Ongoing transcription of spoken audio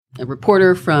a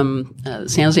reporter from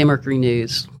San Jose Mercury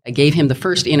News. I gave him the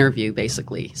first interview,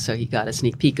 basically, so he got a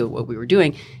sneak peek of what we were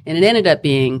doing. And it ended up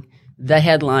being the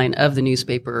headline of the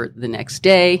newspaper the next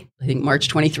day, I think March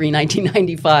 23,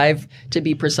 1995, to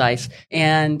be precise.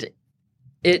 And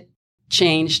it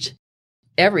changed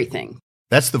everything.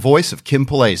 That's the voice of Kim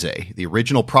Palese, the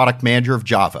original product manager of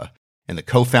Java and the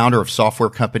co-founder of software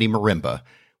company Marimba,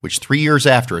 which 3 years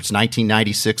after its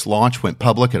 1996 launch went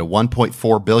public at a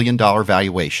 $1.4 billion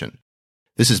valuation.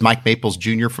 This is Mike Maples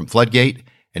Jr. from Floodgate,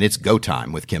 and it's go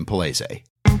time with Kim Palese.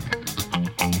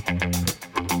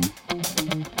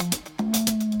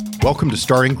 Welcome to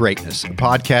Starting Greatness, a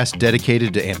podcast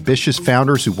dedicated to ambitious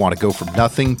founders who want to go from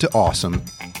nothing to awesome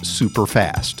super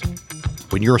fast.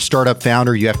 When you're a startup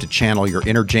founder, you have to channel your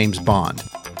inner James Bond,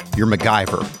 your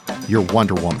MacGyver, your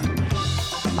Wonder Woman.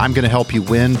 I'm going to help you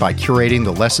win by curating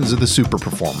the lessons of the super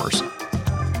performers,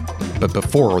 but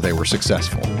before they were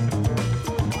successful.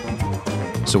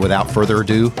 So without further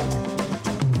ado,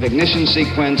 ignition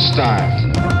sequence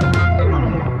start.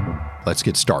 Let's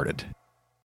get started.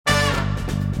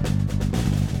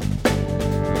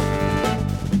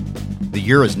 The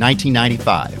year is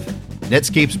 1995.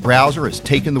 Netscape's browser has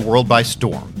taken the world by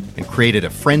storm and created a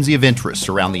frenzy of interest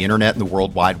around the internet and the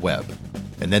World Wide Web.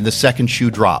 And then the second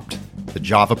shoe dropped, the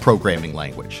Java programming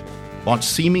language. Launched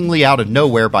seemingly out of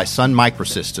nowhere by Sun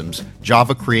Microsystems,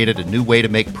 Java created a new way to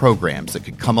make programs that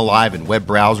could come alive in web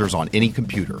browsers on any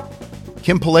computer.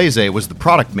 Kim Palese was the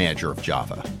product manager of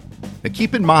Java. Now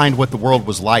keep in mind what the world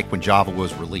was like when Java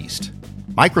was released.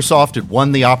 Microsoft had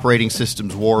won the operating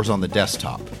systems wars on the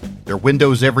desktop. Their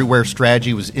Windows Everywhere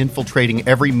strategy was infiltrating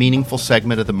every meaningful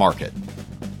segment of the market.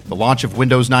 The launch of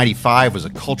Windows 95 was a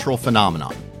cultural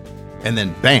phenomenon. And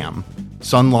then, bam,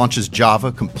 Sun launches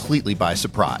Java completely by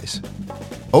surprise.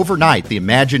 Overnight, the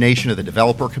imagination of the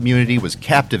developer community was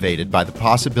captivated by the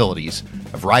possibilities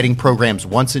of writing programs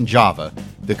once in Java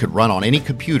that could run on any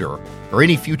computer or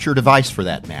any future device for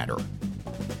that matter.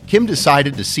 Kim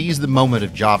decided to seize the moment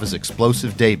of Java's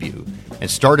explosive debut and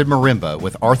started Marimba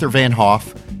with Arthur Van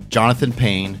Hoff, Jonathan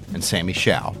Payne, and Sammy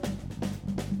Shao.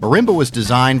 Marimba was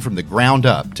designed from the ground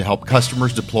up to help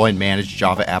customers deploy and manage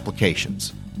Java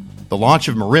applications. The launch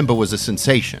of Marimba was a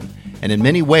sensation, and in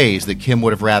many ways that Kim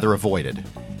would have rather avoided.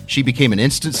 She became an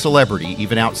instant celebrity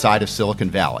even outside of Silicon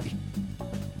Valley.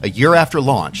 A year after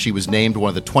launch, she was named one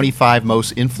of the 25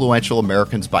 most influential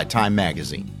Americans by Time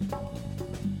magazine.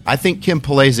 I think Kim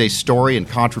Palese's story and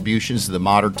contributions to the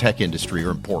modern tech industry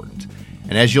are important.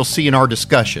 And as you'll see in our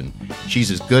discussion,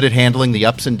 she's as good at handling the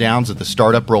ups and downs of the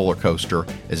startup roller coaster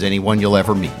as anyone you'll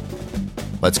ever meet.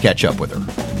 Let's catch up with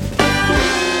her.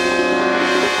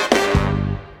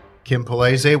 Kim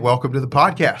Palese, welcome to the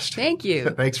podcast. Thank you.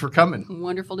 Thanks for coming.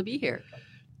 Wonderful to be here.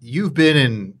 You've been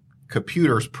in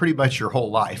computers pretty much your whole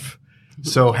life.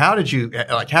 So how did you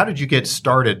get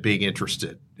started being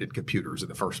interested in computers in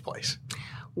the first place?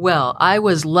 Well, I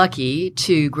was lucky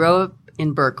to grow up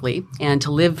in Berkeley and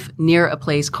to live near a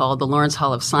place called the Lawrence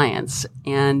Hall of Science.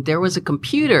 And there was a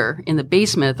computer in the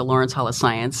basement of the Lawrence Hall of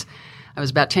Science. I was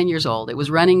about 10 years old. It was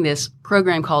running this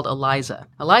program called ELIZA.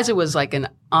 ELIZA was like an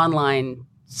online,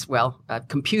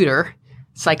 computer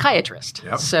psychiatrist.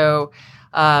 Yep. So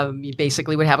you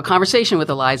basically would have a conversation with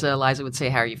ELIZA. ELIZA would say,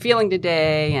 how are you feeling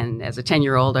today? And as a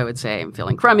 10-year-old, I would say, I'm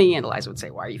feeling crummy. And ELIZA would say,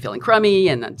 why are you feeling crummy?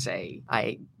 And I'd say,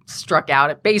 I struck out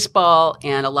at baseball.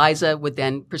 And ELIZA would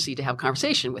then proceed to have a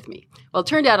conversation with me. Well, it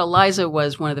turned out ELIZA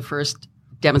was one of the first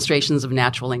demonstrations of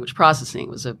natural language processing. It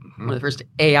was one of the first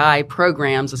AI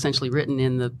programs essentially written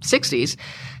in the 60s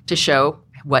to show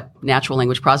what natural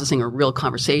language processing or real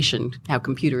conversation, how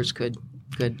computers could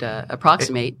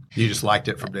approximate. You just liked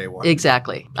it from day one.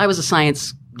 Exactly. I was a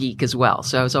science geek as well,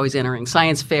 so I was always entering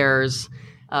science fairs.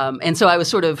 And so I was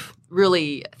sort of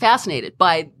really fascinated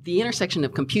by the intersection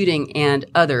of computing and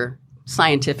other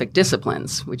scientific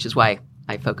disciplines, which is why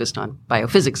I focused on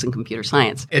biophysics and computer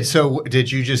science. And so did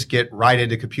you just get right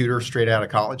into computers straight out of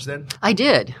college then? I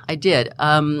did.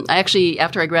 I actually,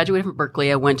 after I graduated from Berkeley,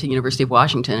 I went to University of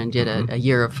Washington and did a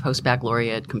year of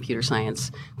post-baccalaureate computer science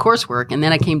coursework. And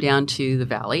then I came down to the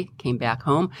Valley, came back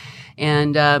home,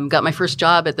 and got my first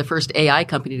job at the first AI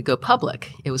company to go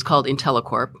public. It was called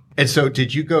IntelliCorp. And so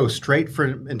did you go straight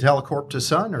from IntelliCorp to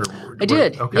Sun? Or I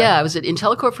did. Okay. Yeah, I was at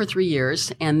IntelliCorp for 3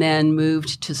 years and then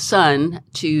moved to Sun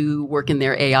to work in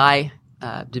their AI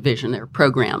division, their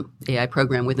AI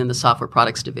program within the software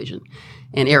products division.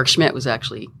 And Eric Schmidt was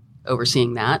actually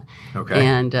overseeing that. Okay.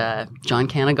 And John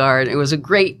Canegard. It was a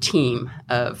great team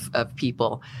of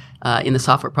people in the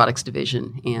software products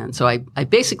division. And so I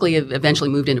basically eventually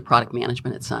moved into product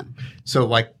management at Sun. So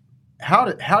how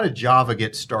did Java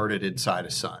get started inside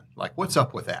of Sun? Like, what's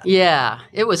up with that? Yeah,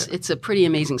 it's a pretty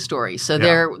amazing story. So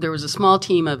there was a small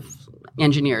team of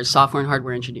engineers, software and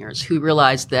hardware engineers, who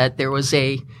realized that there was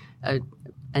a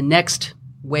next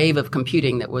wave of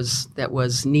computing that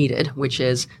was needed, which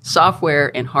is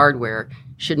software and hardware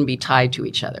shouldn't be tied to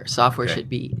each other. Software should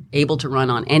be able to run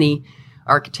on any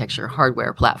architecture,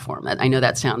 hardware platform. I know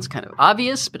that sounds kind of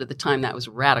obvious, but at the time that was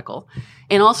radical.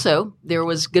 And also, there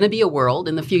was going to be a world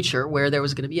in the future where there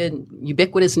was going to be a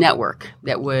ubiquitous network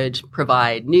that would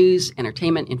provide news,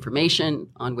 entertainment, information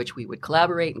on which we would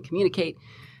collaborate and communicate.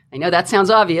 I know that sounds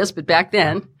obvious, but back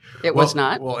then it was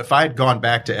not. Well, if I had gone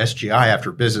back to SGI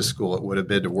after business school, it would have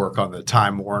been to work on the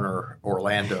Time Warner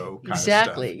Orlando kind of stuff.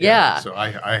 Exactly. Yeah. So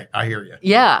I hear you.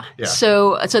 Yeah.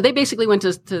 So they basically went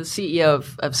to the CEO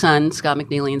of Sun, Scott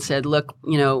McNealy, and said, "Look,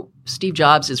 Steve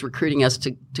Jobs is recruiting us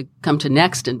to come to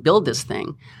Next and build this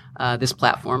thing, this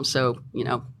platform. So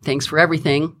thanks for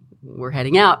everything. We're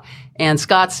heading out." And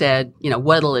Scott said,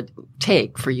 "What'll it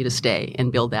take for you to stay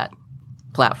and build that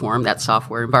platform, that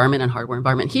software environment and hardware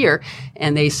environment here?"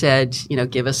 And they said,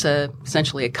 give us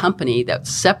essentially a company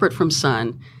that's separate from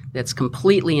Sun, that's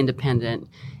completely independent,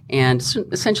 and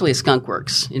essentially a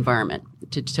skunkworks environment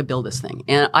to build this thing.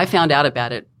 And I found out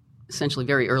about it essentially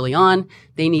very early on.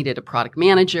 They needed a product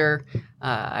manager.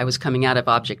 I was coming out of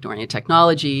object-oriented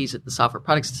technologies at the software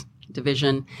products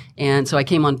division. And so I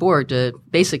came on board to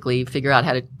basically figure out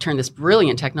how to turn this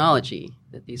brilliant technology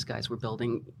that these guys were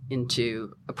building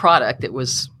into a product that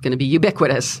was going to be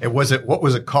ubiquitous. What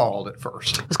was it called at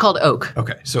first? It was called Oak.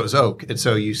 Okay, so it was Oak. And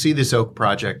so you see this Oak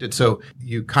project. And so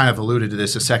you kind of alluded to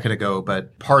this a second ago,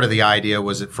 but part of the idea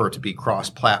was for it to be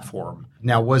cross-platform.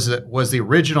 Now, was the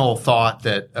original thought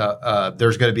that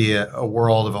there's going to be a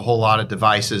world of a whole lot of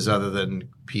devices other than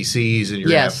PCs, and you're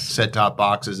going to have set-top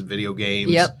boxes and video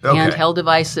games? Yep, okay. Handheld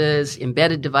devices,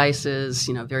 embedded devices,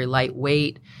 very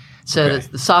lightweight. So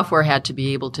the software had to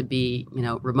be able to be,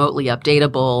 remotely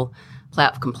updatable,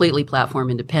 completely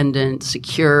platform independent,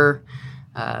 secure,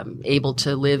 able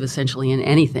to live essentially in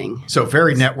anything. So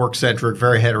very network-centric,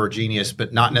 very heterogeneous,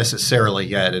 but not necessarily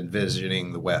yet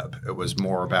envisioning the web. It was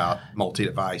more about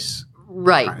multi-device.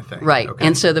 Right, kind of thing. Right. Okay.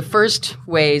 And so the first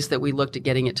ways that we looked at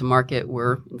getting it to market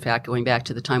were, in fact, going back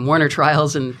to the Time Warner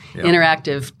trials and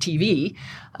interactive TV,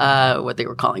 what they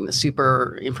were calling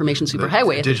the information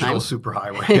superhighway at the time. Digital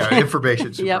superhighway, information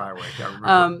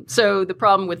superhighway. Yep. So the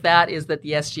problem with that is that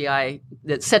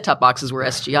the set-top boxes were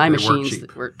SGI machines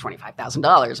that were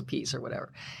 $25,000 a piece or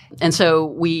whatever. And so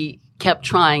we kept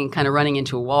trying, kind of running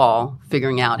into a wall,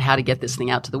 figuring out how to get this thing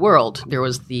out to the world. There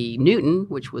was the Newton,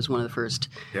 which was one of the first,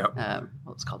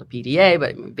 it's called a PDA,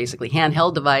 but basically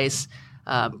handheld device,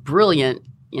 brilliant,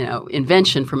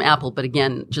 invention from Apple, but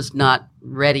again, just not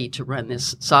ready to run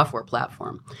this software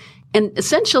platform. And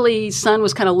essentially, Sun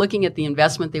was kind of looking at the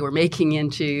investment they were making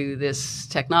into this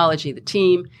technology. The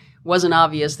team wasn't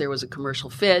obvious. There was a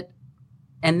commercial fit.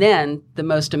 And then the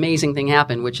most amazing thing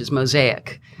happened, which is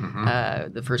Mosaic.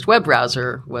 Mm-hmm. The first web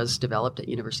browser was developed at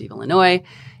University of Illinois,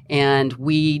 and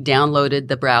we downloaded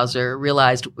the browser,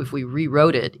 realized if we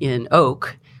rewrote it in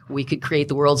Oak, we could create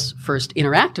the world's first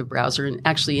interactive browser and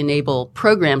actually enable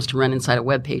programs to run inside of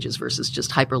web pages versus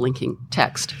just hyperlinking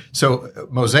text. So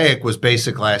Mosaic was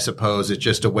basically, I suppose, it's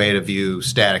just a way to view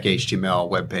static HTML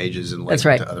web pages and link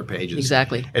to other pages.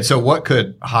 Exactly. And so what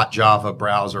could Hot Java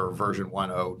browser version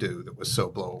 1.0 do that was so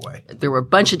blow away? There were a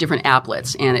bunch of different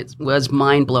applets, and it was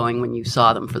mind-blowing when you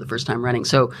saw them for the first time running.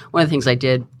 So one of the things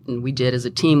we did as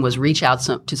a team was reach out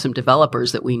to some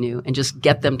developers that we knew and just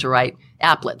get them to write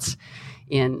applets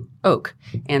in Oak.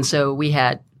 And so we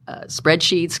had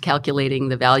spreadsheets calculating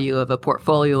the value of a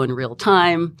portfolio in real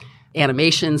time,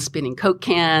 animations spinning Coke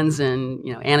cans, and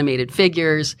animated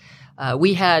figures.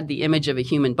 We had the image of a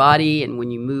human body, and when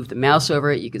you move the mouse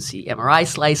over it, you could see MRI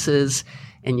slices,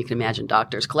 and you can imagine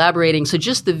doctors collaborating. So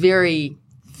just the very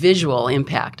visual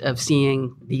impact of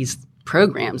seeing these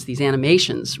programs, these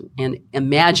animations, and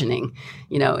imagining,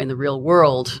 in the real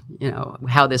world,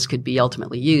 how this could be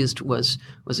ultimately used was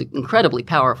incredibly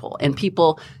powerful. And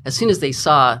people, as soon as they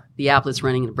saw the applets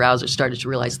running in the browser, started to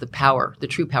realize the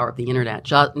true power of the internet,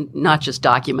 not just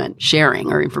document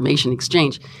sharing or information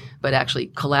exchange, but actually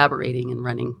collaborating and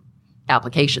running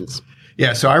applications.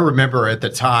 Yeah, so I remember at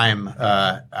the time,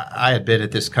 I had been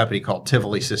at this company called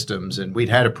Tivoli Systems, and we'd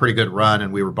had a pretty good run,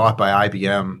 and we were bought by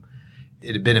IBM.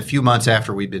 It had been a few months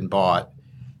after we'd been bought,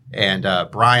 and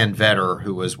Brian Vetter,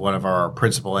 who was one of our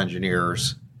principal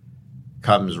engineers,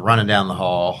 comes running down the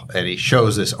hall, and he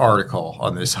shows this article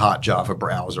on this Hot Java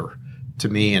browser to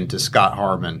me and to Scott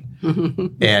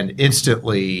Harmon. And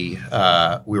instantly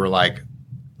we were like,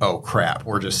 oh crap,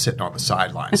 we're just sitting on the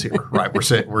sidelines here, right?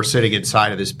 We're sitting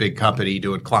inside of this big company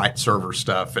doing client server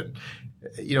stuff. And,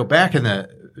 back in the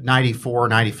 94,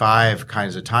 95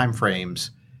 kinds of time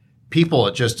frames, people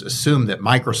had just assumed that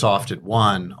Microsoft had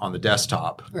won on the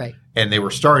desktop. Right. And they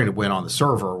were starting to win on the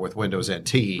server with Windows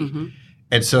NT. Mm-hmm.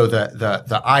 And so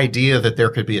the idea that there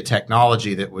could be a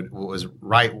technology that was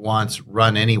write once,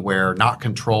 run anywhere, not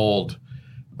controlled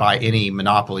by any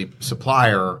monopoly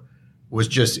supplier was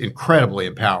just incredibly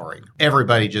empowering.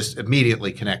 Everybody just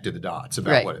immediately connected the dots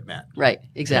about what it meant. Right,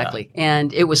 exactly. Yeah.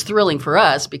 And it was thrilling for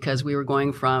us because we were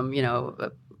going from,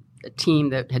 a team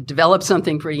that had developed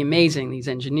something pretty amazing, these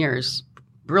engineers,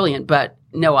 brilliant, but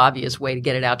no obvious way to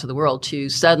get it out to the world, to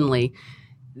suddenly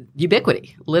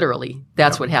ubiquity, literally.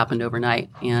 That's what happened overnight.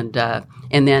 And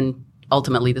then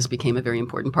ultimately this became a very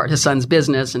important part of Sun's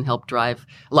business and helped drive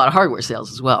a lot of hardware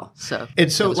sales as well. So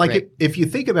if you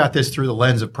think about this through the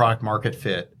lens of product market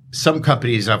fit, some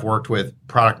companies I've worked with,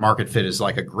 product market fit is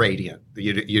like a gradient.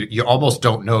 You almost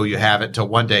don't know you have it until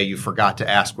one day you forgot to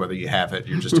ask whether you have it.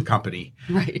 You're just a company.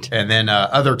 Right. And then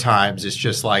other times it's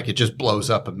just like it just blows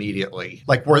up immediately.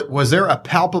 Like was there a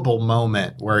palpable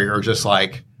moment where you're just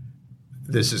like,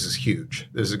 this is huge.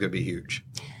 This is going to be huge?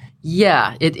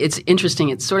 Yeah, it's interesting.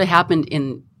 It sort of happened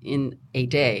in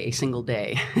a single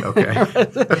day. Okay.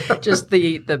 Just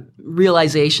the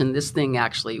realization, this thing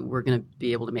actually, we're going to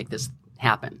be able to make this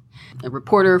happen. A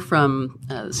reporter from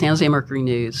the San Jose Mercury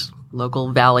News,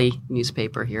 local Valley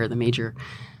newspaper here, the major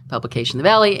publication in the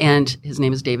Valley, and his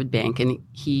name is David Bank, and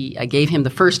I gave him the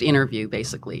first interview,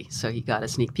 basically, so he got a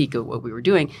sneak peek of what we were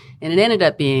doing, and it ended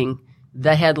up being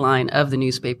the headline of the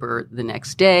newspaper the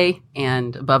next day,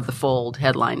 and above the fold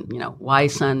headline, why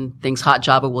Sun thinks hot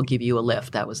Java will give you a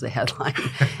lift. That was the headline.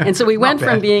 And so we went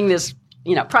from being this,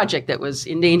 project that was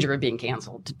in danger of being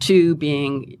canceled to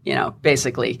being,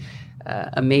 basically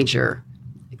a major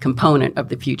component of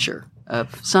the future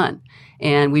of Sun.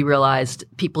 And we realized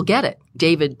people get it.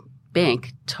 David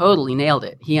Bank totally nailed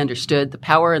it. He understood the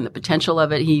power and the potential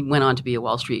of it. He went on to be a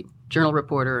Wall Street Journal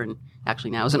reporter and actually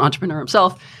now is an entrepreneur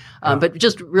himself. But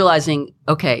just realizing,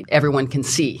 okay, everyone can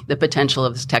see the potential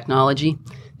of this technology.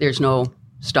 There's no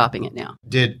stopping it now.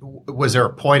 Was there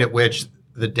a point at which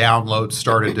the downloads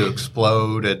started to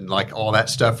explode and like all that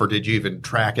stuff, or did you even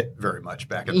track it very much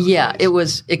back in those days? It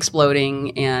was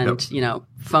exploding, and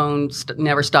phones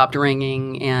never stopped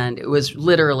ringing, and it was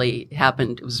literally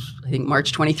happened. It was, I think,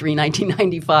 March 23,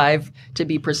 1995, to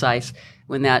be precise,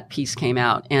 when that piece came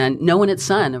out. And no one at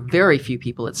Sun, very few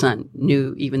people at Sun,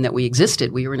 knew even that we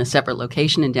existed. We were in a separate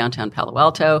location in downtown Palo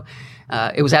Alto.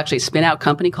 It was actually a spin-out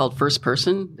company called First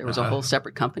Person. There was a whole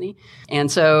separate company.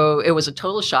 And so it was a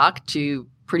total shock to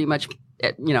pretty much,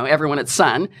 everyone at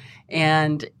Sun.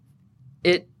 And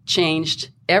it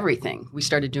changed everything. We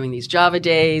started doing these Java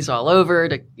days all over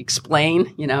to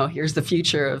explain, here's the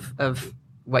future of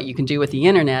what you can do with the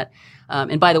internet.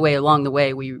 And by the way, along the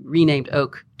way, we renamed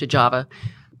Oak to Java.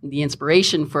 The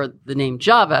inspiration for the name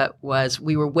Java was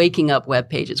we were waking up web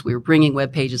pages. We were bringing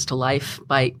web pages to life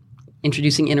by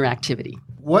introducing interactivity.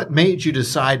 What made you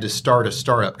decide to start a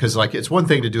startup? Because it's one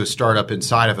thing to do a startup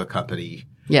inside of a company.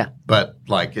 Yeah. But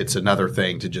it's another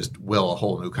thing to just will a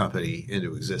whole new company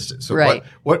into existence. So right.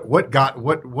 what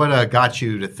got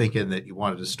you to thinking that you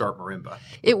wanted to start Marimba?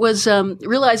 It was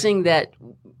realizing that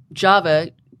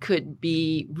Java could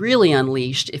be really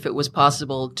unleashed if it was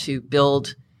possible to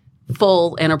build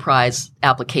full enterprise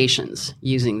applications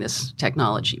using this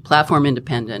technology, platform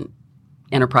independent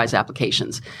enterprise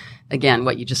applications. Again,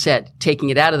 what you just said,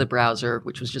 taking it out of the browser,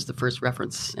 which was just the first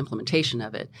reference implementation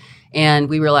of it. And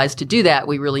we realized to do that,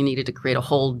 we really needed to create a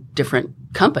whole different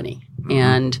company. Mm-hmm.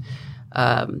 And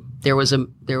there was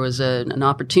an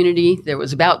opportunity. There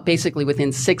was about basically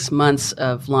within 6 months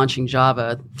of launching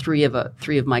Java, three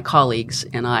of my colleagues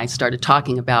and I started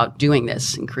talking about doing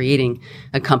this and creating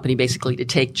a company basically to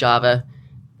take Java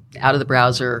out of the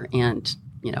browser and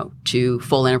to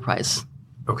full enterprise.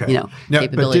 Okay.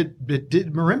 Capability. But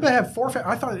did Marimba have four?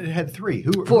 I thought it had three.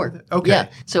 Four. Okay. Yeah.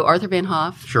 So Arthur Van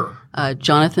Hoff. Sure.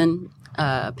 Jonathan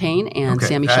Payne and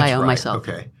Sammy Shio and myself.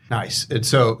 Okay. Nice. And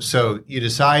so you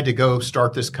decide to go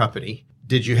start this company.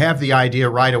 Did you have the idea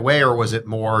right away, or was it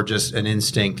more just an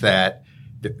instinct that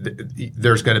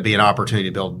there's going to be an opportunity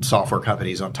to build software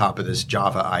companies on top of this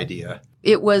Java idea?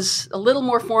 It was a little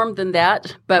more formed than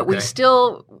that, but we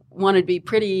still wanted to be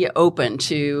pretty open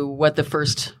to what the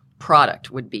first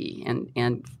product would be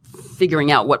and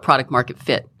figuring out what product market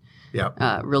fit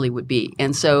really would be.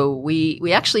 And so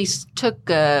we actually took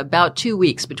about 2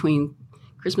 weeks between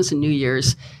Christmas and New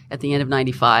Year's at the end of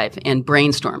 95 and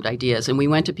brainstormed ideas. And we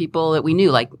went to people that we knew,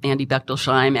 like Andy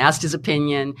Bechtolsheim, asked his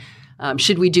opinion.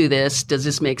 Should we do this? Does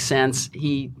this make sense?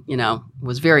 He,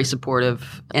 was very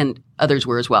supportive, and others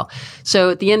were as well. So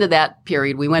at the end of that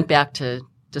period, we went back to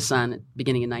Sun at the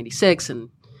beginning of 96, and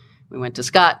we went to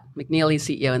Scott McNeely,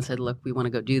 CEO, and said, look, we want to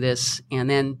go do this. And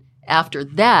then after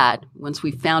that, once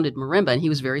we founded Marimba, and he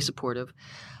was very supportive,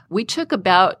 we took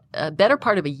about a better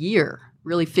part of a year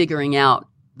really figuring out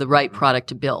the right product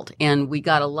to build. And we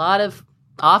got a lot of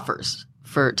offers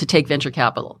to take venture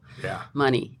capital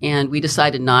money. And we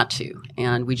decided not to.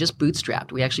 And we just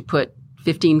bootstrapped. We actually put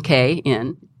 $15K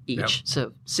in each.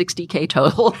 So $60K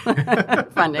total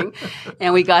funding.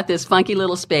 And we got this funky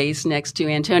little space next to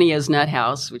Antonio's Nut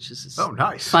House, which is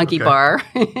this funky bar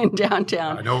in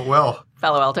downtown. I know it well.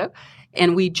 Palo Alto.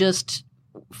 And we just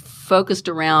focused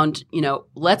around,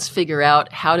 let's figure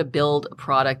out how to build a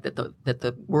product that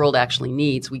the world actually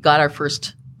needs. We got our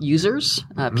first users.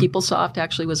 PeopleSoft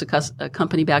actually was a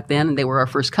company back then, and they were our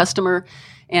first customer.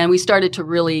 And we started to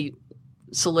really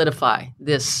solidify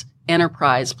this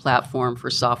enterprise platform for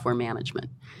software management.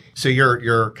 So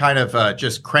you're kind of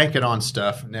just cranking on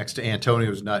stuff next to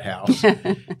Antonio's Nut House,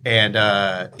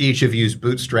 and each of you's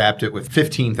bootstrapped it with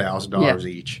 $15,000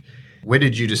 each. When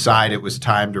did you decide it was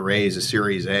time to raise a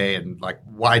Series A, and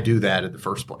why do that in the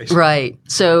first place? Right.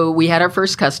 So we had our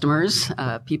first customers,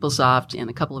 PeopleSoft and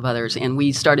a couple of others, and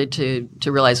we started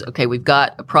to realize, okay, we've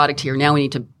got a product here. Now we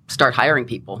need to start hiring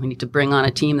people. We need to bring on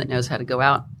a team that knows how to go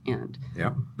out and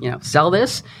sell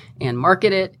this and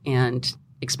market it and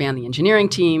expand the engineering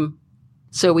team.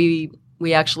 So we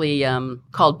actually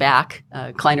called back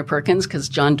Kleiner Perkins because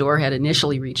John Doerr had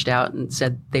initially reached out and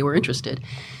said they were interested.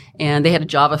 And they had a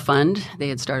Java fund. They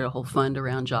had started a whole fund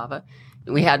around Java.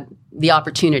 And we had the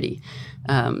opportunity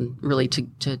really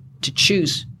to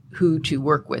choose who to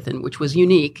work with, and which was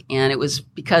unique. And it was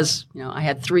because I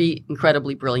had three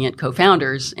incredibly brilliant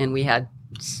co-founders, and we had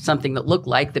something that looked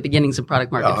like the beginnings of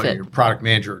product market fit. You're product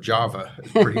manager of Java.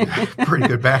 Pretty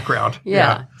good background.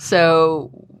 Yeah.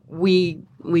 So we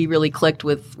really clicked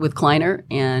with Kleiner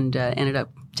and ended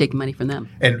up taking money from them.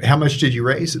 And how much did you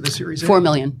raise in the Series A? $4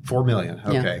 million. $4 million.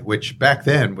 Okay. Yeah. Which back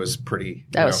then was pretty.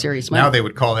 That was serious money. Now they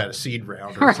would call that a seed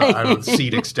round or right. I don't know,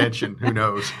 seed extension. Who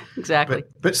knows? Exactly.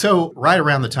 But so right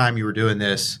around the time you were doing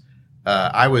this,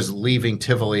 I was leaving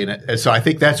Tivoli, and so I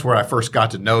think that's where I first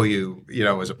got to know you,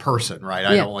 as a person, right?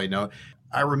 I only know.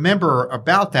 I remember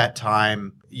about that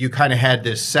time, you kind of had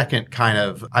this second kind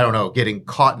of, getting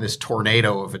caught in this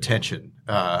tornado of attention.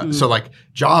 So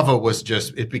Java was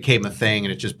it became a thing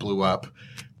and it just blew up.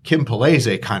 Kim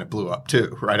Palese kind of blew up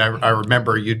too, right? I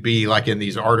remember you'd be in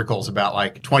these articles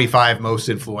about 25 most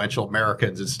influential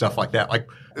Americans and stuff like that.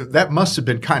 That must have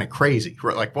been kind of crazy.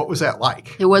 Right? What was that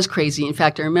like? It was crazy. In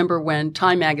fact, I remember when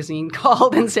Time Magazine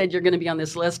called and said, you're going to be on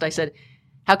this list. I said,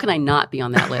 how can I not be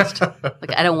on that list?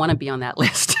 I don't want to be on that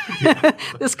list.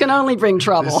 This can only bring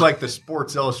trouble. It's like the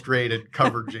Sports Illustrated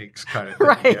cover jinx kind of thing.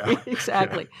 Right, yeah.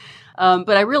 Exactly.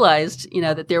 But I realized,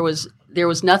 that there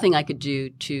was nothing I could do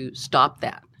to stop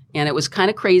that. And it was kind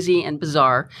of crazy and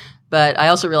bizarre. But I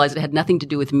also realized it had nothing to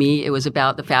do with me. It was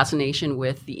about the fascination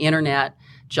with the internet,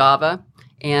 Java,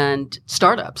 and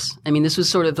startups. I mean, this was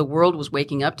sort of the world was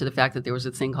waking up to the fact that there was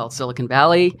a thing called Silicon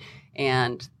Valley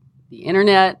and the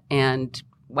internet, and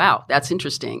wow, that's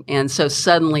interesting. And so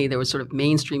suddenly there was sort of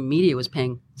mainstream media was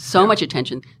paying so much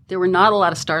attention. There were not a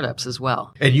lot of startups as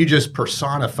well. And you just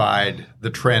personified the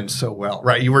trend so well,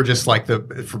 right? You were just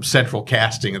from central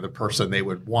casting of the person they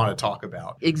would want to talk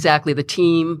about. Exactly. The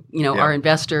team, our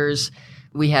investors,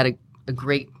 we had a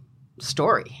great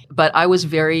story. But I was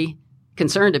very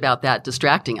concerned about that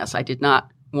distracting us. I did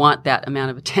not want that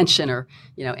amount of attention or,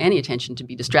 any attention to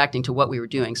be distracting to what we were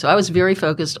doing. So I was very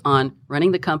focused on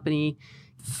running the company,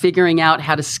 figuring out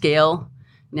how to scale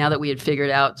now that we had figured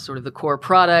out sort of the core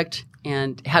product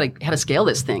and how to scale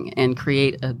this thing and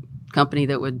create a company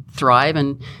that would thrive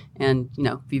and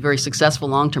be very successful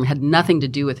long term. It had nothing to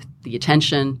do with the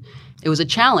attention. It was a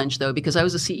challenge though, because I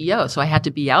was a CEO, so I had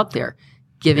to be out there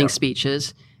giving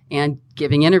speeches and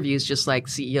giving interviews just like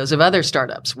CEOs of other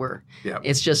startups were. Yep.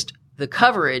 It's just the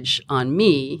coverage on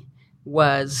me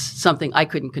was something I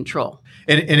couldn't control.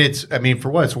 And it's,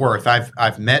 for what it's worth,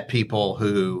 I've met people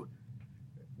who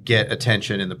get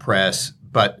attention in the press,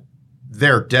 but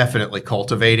they're definitely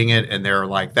cultivating it, and they're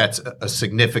that's a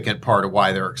significant part of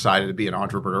why they're excited to be an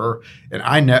entrepreneur. And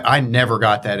I never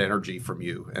got that energy from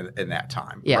you in that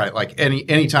time, right?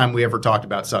 Anytime we ever talked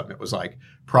about something, it was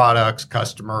products,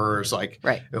 customers,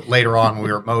 right. Later on when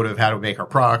we were at Motive, how to make our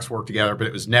products work together, but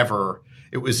it was never.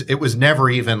 It was never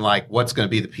even what's going to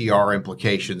be the PR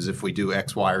implications if we do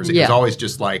X, Y, or Z. It was always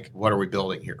just what are we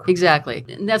building here? Exactly.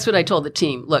 And that's what I told the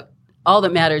team. Look, all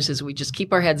that matters is we just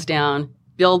keep our heads down,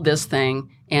 build this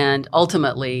thing, And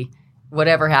ultimately,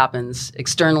 whatever happens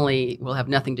externally will have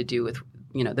nothing to do with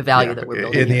the value that we're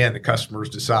building. In the end, the customers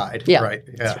decide. Yeah. Right.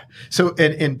 Yeah. So,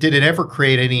 and did it ever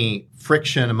create any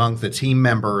friction among the team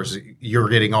members? You're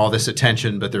getting all this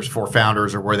attention, but there's 4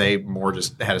 founders, or were they more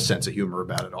just had a sense of humor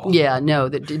about it all? Yeah, no,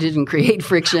 that it didn't create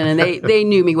friction. And they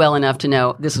knew me well enough to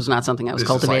know this was not something I was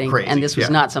cultivating. And this was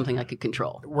not something I could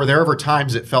control. Were there ever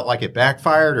times it felt like it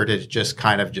backfired, or did it just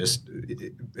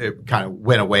it kind of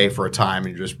went away for a time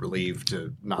and you're just relieved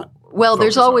to not? Well,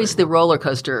 there's always the roller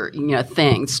coaster,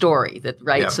 story that,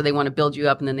 right? Yeah. So they want to build you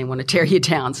up and then they want to tear you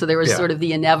down. So there was sort of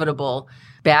the inevitable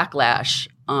backlash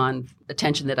on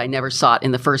attention that I never sought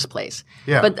in the first place.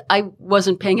 Yeah. But I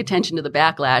wasn't paying attention to the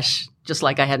backlash, just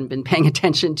like I hadn't been paying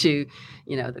attention to,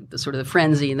 the sort of the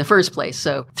frenzy in the first place.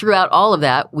 So throughout all of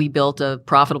that, we built a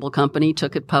profitable company,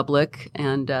 took it public,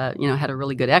 and, had a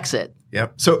really good exit.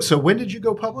 Yep. So when did you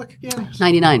go public again?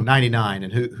 99. 99.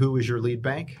 And who was your lead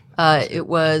bank? It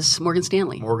was Morgan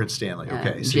Stanley. Morgan Stanley.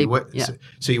 Okay.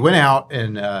 So you went out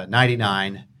in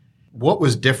 99. What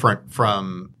was different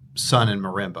from Sun and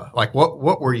Marimba? Like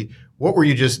what were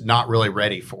you just not really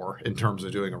ready for in terms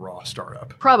of doing a raw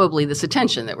startup? Probably this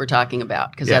attention that we're talking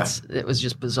about, because it was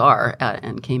just bizarre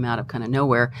and came out of kind of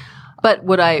nowhere. But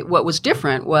what was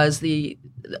different was the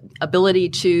ability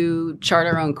to chart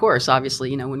our own course.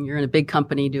 Obviously, when you're in a big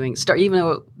company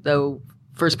even though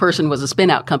First Person was a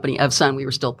spin-out company of Sun, we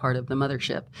were still part of the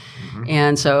mothership. Mm-hmm.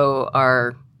 And so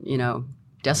our,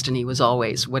 destiny was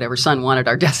always whatever Sun wanted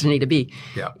our destiny to be.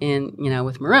 Yeah. And,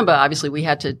 with Marimba, obviously we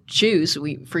had to choose.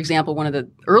 For example, one of the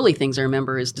early things I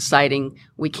remember is deciding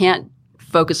we can't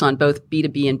focus on both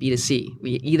B2B and B2C.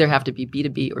 We either have to be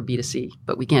B2B or B2C,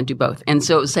 but we can't do both. And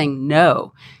so it was saying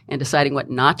no and deciding what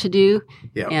not to do.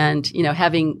 Yeah. And,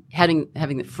 having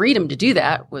the freedom to do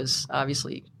that was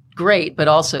obviously great, but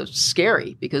also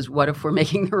scary, because what if we're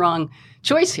making the wrong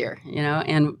choice here,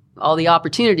 and all the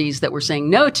opportunities that we're saying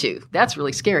no to, that's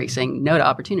really scary, saying no to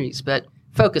opportunities, but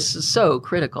focus is so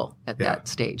critical at that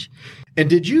stage. And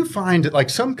did you find, like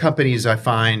some companies I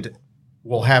find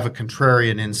will have a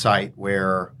contrarian insight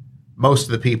where most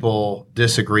of the people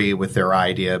disagree with their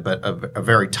idea, but a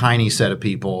very tiny set of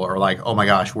people are like, oh my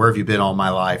gosh, where have you been all my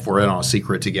life? We're in on a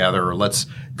secret together, or let's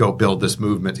go build this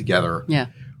movement together. Yeah.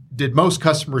 Did most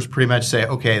customers pretty much say,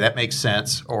 okay, that makes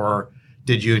sense? Or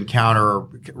did you encounter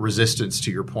resistance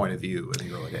to your point of view in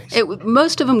the early days?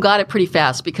 Most of them got it pretty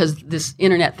fast because this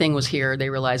internet thing was here. They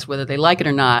realized whether they like it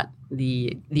or not,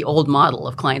 the old model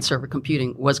of client-server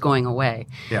computing was going away.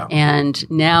 Yeah. And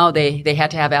now they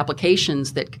had to have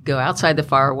applications that could go outside the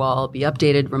firewall, be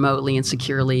updated remotely and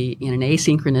securely in an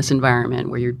asynchronous environment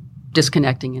where you're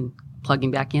disconnecting and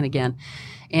plugging back in again.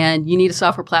 And you need a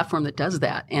software platform that does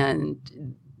that. And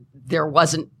there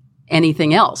wasn't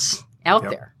anything else out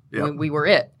there. Yep. We were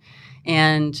it.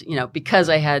 And, because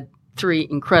I had 3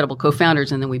 incredible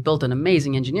co-founders and then we built an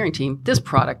amazing engineering team, this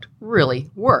product really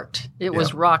worked. It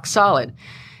was rock solid.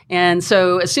 And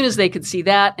so as soon as they could see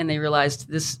that and they realized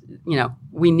this,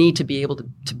 we need to be able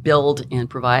to build and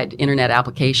provide internet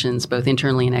applications both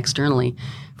internally and externally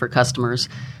for customers,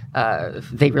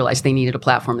 they realized they needed a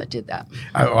platform that did that.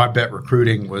 I bet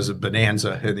recruiting was a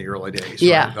bonanza in the early days.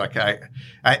 Yeah. Right? Like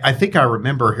I think I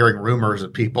remember hearing rumors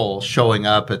of people showing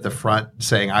up at the front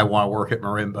saying, I want to work at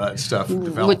Marimba and stuff.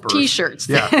 With T-shirts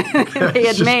yeah. they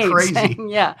had made. Crazy. Saying,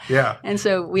 Yeah. And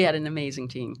so we had an amazing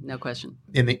team, no question.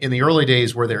 In the early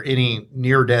days, were there any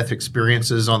near-death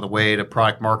experiences on the way to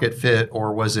product market fit,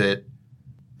 or was it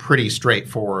pretty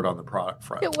straightforward on the product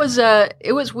front? It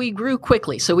was, we grew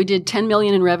quickly. So we did 10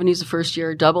 million in revenues the first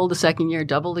year, doubled the second year,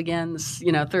 doubled again,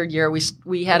 third year.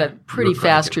 We had a pretty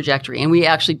fast trajectory, and we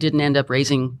actually didn't end up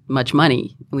raising much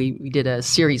money. We did a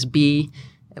Series B.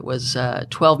 It was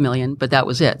 12 million, but that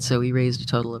was it. So we raised a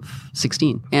total of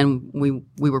 16, and we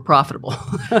were profitable.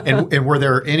 and were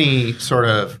there any sort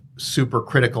of super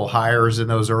critical hires in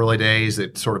those early days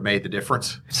that sort of made the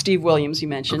difference? Steve Williams, you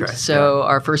mentioned. Okay. So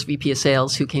our first VP of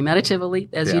sales, who came out of Tivoli,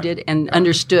 as you did, and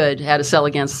understood how to sell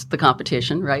against the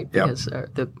competition, right? Because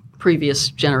the previous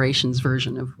generation's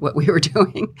version of what we were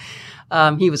doing,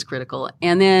 he was critical.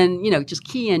 And then, just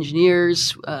key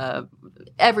engineers,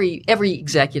 every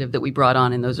executive that we brought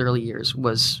on in those early years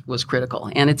was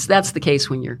critical. And that's the case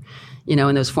when you're, in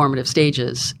those formative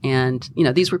stages. And,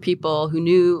 these were people who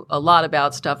knew a lot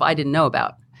about stuff I didn't know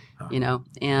about,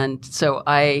 And so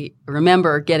I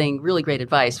remember getting really great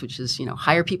advice, which is,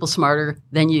 hire people smarter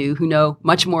than you who know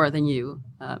much more than you,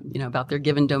 about their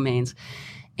given domains.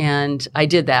 And I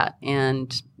did that,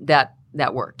 and that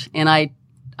worked. And I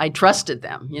trusted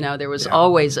them. There was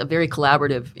always a very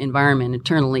collaborative environment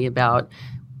internally about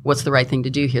what's the right thing to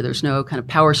do here. There's no kind of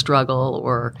power struggle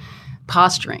or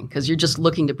posturing because you're just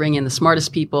looking to bring in the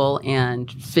smartest people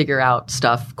and figure out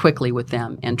stuff quickly with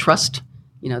them and trust,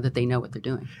 that they know what they're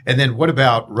doing. And then what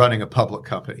about running a public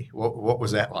company? What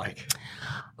was that like?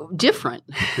 Different.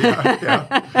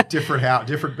 Yeah. Different how?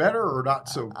 Different better or not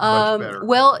so much better?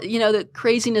 Well, the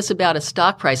craziness about a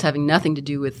stock price having nothing to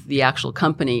do with the actual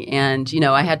company. And,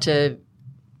 I had to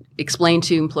explain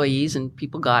to employees, and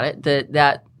people got it,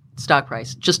 that stock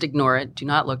price, just ignore it. Do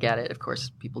not look at it. Of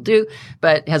course, people do,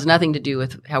 but it has nothing to do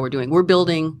with how we're doing. We're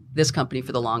building this company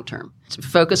for the long term. To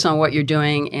focus on what you're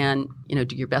doing and,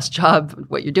 do your best job at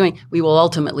what you're doing. We will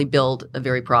ultimately build a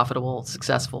very profitable,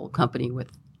 successful company with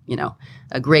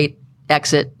a great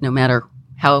exit, no matter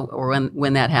how or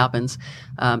when that happens.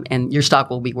 And your stock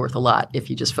will be worth a lot if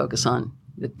you just focus on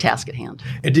the task at hand.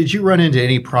 And did you run into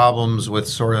any problems with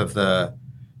sort of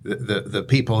the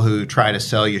people who try to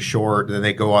sell you short, and then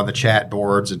they go on the chat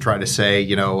boards and try to say,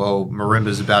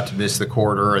 Marimba's about to miss the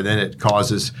quarter, and then it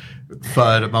causes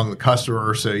FUD among the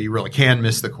customers, so you really can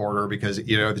miss the quarter because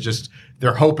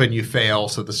they're hoping you fail,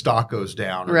 so the stock goes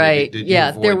down. Right? Did you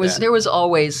avoid that? There was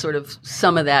always sort of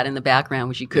some of that in the background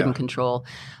which you couldn't control,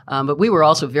 but we were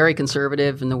also very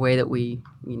conservative in the way that we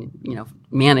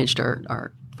managed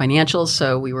our financials.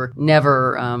 So we were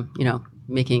never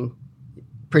making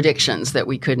predictions that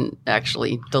we couldn't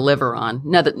actually deliver on.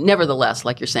 Nevertheless,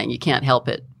 like you're saying, you can't help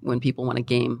it when people want to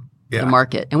game the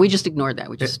market, and we just ignored that.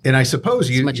 We just and I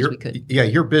suppose as much as we could.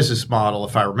 Your business model,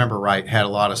 if I remember right, had a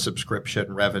lot of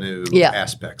subscription revenue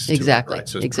aspects. To Exactly. It, right?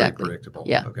 So it's pretty predictable.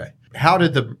 Yeah. Okay. How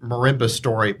did the Marimba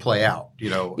story play out?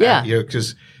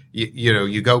 Because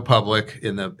you go public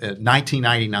in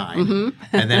 1999,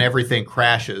 and then everything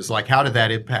crashes. Like, how did that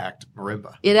impact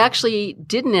Marimba? It actually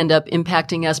didn't end up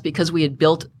impacting us because we had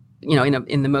built,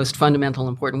 in the most fundamental,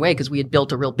 important way, because we had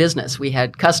built a real business. We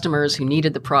had customers who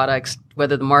needed the products,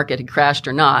 whether the market had crashed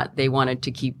or not. They wanted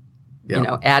to keep,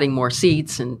 adding more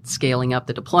seats and scaling up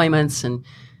the deployments, and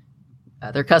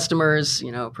their customers,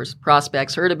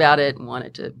 prospects heard about it and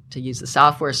wanted to use the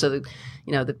software. So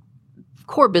the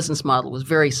core business model was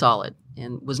very solid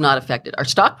and was not affected. Our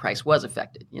stock price was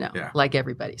affected, like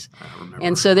everybody's.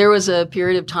 And so there was a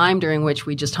period of time during which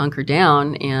we just hunkered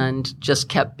down and just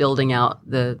kept building out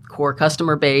the core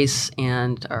customer base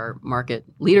and our market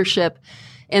leadership,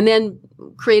 and then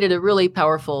created a really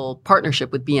powerful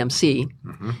partnership with BMC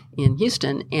in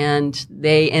Houston. And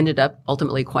they ended up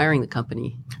ultimately acquiring the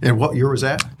company. And what year was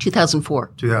that?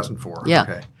 2004. 2004. Yeah.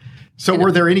 Okay. So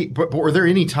were there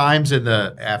any times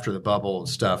after the bubble and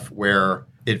stuff where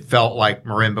it felt like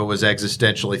Marimba was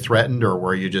existentially threatened, or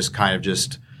were you just kind of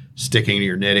just sticking to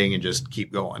your knitting and just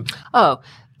keep going? Oh,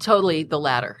 totally the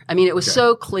latter. I mean, it was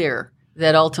so clear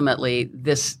that ultimately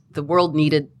the world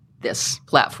needed this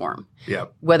platform. Yeah.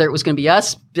 Whether it was going to be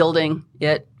us building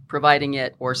it, providing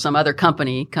it, or some other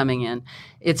company coming in,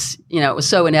 it was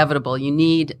so inevitable. You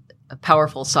need a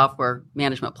powerful software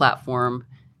management platform.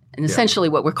 And essentially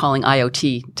what we're calling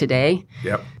IoT today,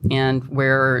 and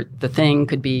where the thing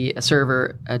could be a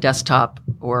server, a desktop,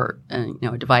 or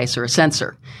a device or a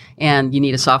sensor. And you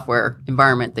need a software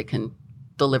environment that can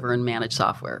deliver and manage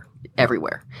software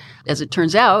everywhere. As it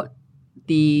turns out,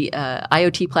 the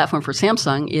IoT platform for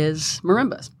Samsung is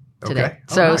Marimba today. Okay.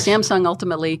 So nice. Samsung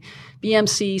ultimately,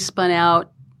 BMC spun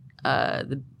out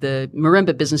the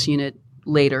Marimba business unit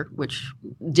later, which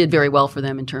did very well for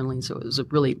them internally. So it was a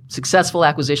really successful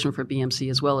acquisition for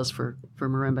BMC as well as for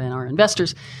Marimba and our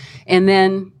investors. And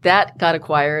then that got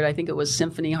acquired. I think it was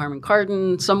Symphony Harman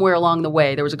Kardon. Somewhere along the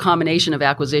way, there was a combination of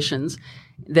acquisitions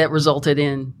that resulted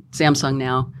in Samsung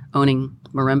now owning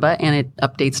Marimba, and it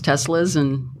updates Teslas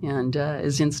and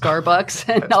is in Starbucks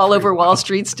and all over Wall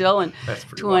Street still, and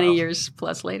 20 wild. years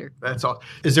plus later. That's all.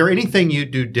 Is there anything you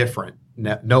do different,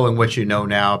 knowing what you know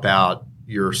now about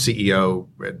your CEO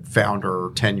and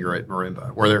founder tenure at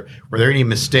Marimba? Were there any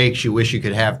mistakes you wish you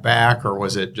could have back, or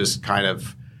was it just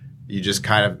you just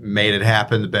kind of made it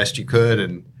happen the best you could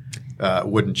and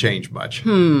wouldn't change much?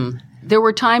 There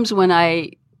were times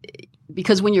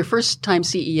because when you're first time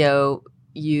CEO,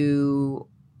 you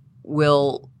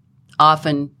will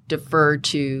often defer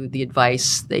to the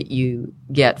advice that you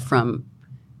get from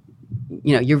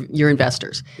your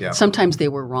investors. Yeah. Sometimes they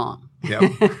were wrong. Yeah.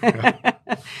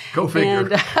 Go figure.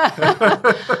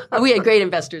 And we had great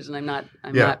investors, and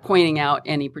I'm not pointing out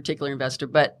any particular investor,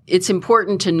 but it's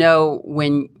important to know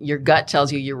when your gut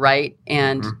tells you you're right,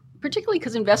 and particularly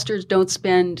because investors don't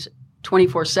spend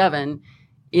 24/7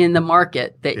 in the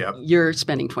market that you're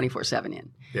spending 24/7 in.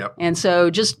 Yep. And so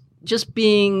just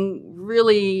being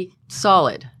really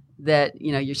solid that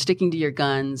you're sticking to your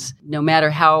guns, no matter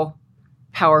how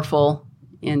powerful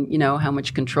and how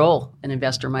much control an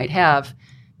investor might have.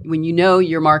 When you know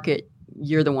your market,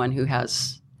 you're the one who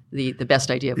has the best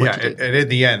idea of what to do. And in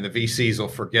the end, the VCs will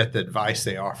forget the advice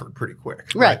they offered pretty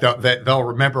quick. Right. They'll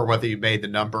remember whether you made the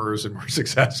numbers and were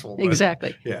successful. But,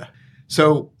 exactly. Yeah.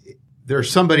 So there's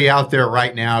somebody out there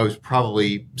right now who's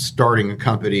probably starting a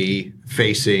company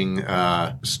facing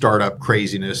startup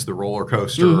craziness, the roller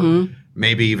coaster,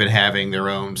 maybe even having their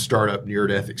own startup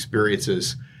near-death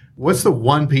experiences. What's the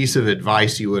one piece of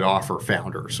advice you would offer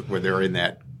founders where they're in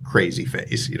that crazy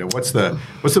phase? What's the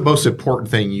most important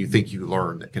thing you think you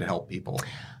learned that can help people?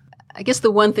 I guess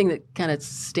the one thing that kind of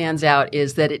stands out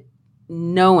is that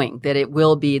knowing that it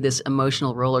will be this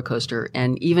emotional roller coaster,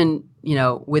 and even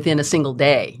within a single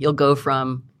day, you'll go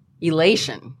from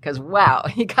elation because wow,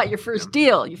 you got your first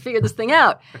deal, you figured this thing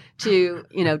out, to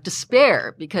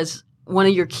despair because one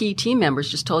of your key team members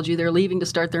just told you they're leaving to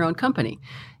start their own company.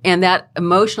 And that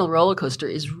emotional roller coaster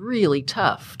is really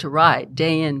tough to ride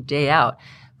day in, day out.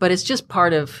 But it's just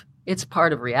part of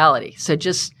reality. So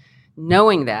just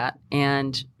knowing that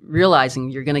and realizing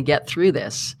you're going to get through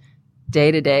this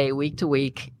day to day, week to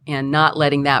week, and not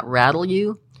letting that rattle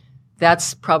you,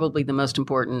 that's probably the most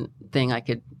important thing I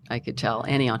could tell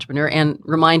any entrepreneur and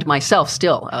remind myself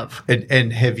still of.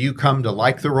 And have you come to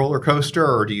like the roller coaster,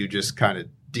 or do you just kind of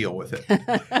deal with it?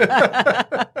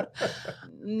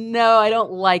 No, I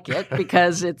don't like it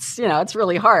because it's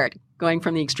really hard going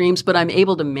from the extremes, but I'm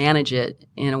able to manage it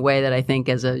in a way that I think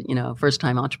as a,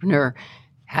 first-time entrepreneur,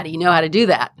 how do you know how to do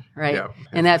that, right? Yeah.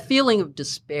 And that feeling of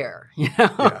despair,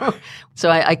 Yeah.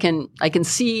 So I can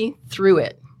see through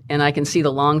it, and I can see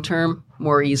the long term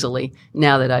more easily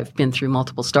now that I've been through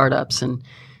multiple startups and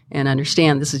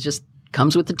understand this is just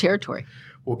comes with the territory.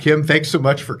 Well, Kim, thanks so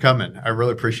much for coming. I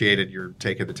really appreciated your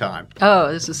taking the time.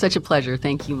 Oh, this is such a pleasure.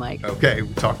 Thank you, Mike. Okay,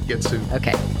 we'll talk again soon.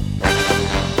 Okay.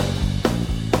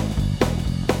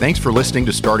 Thanks for listening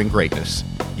to Starting Greatness.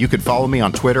 You can follow me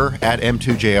on Twitter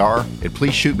 @M2JR, and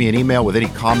please shoot me an email with any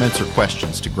comments or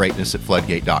questions to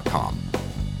greatness@floodgate.com.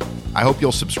 I hope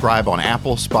you'll subscribe on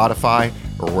Apple, Spotify,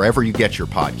 or wherever you get your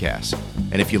podcasts.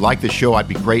 And if you like the show, I'd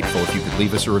be grateful if you could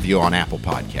leave us a review on Apple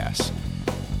Podcasts.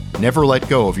 Never let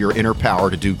go of your inner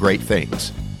power to do great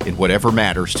things in whatever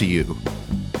matters to you.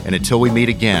 And until we meet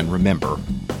again, remember,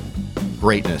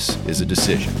 greatness is a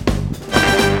decision.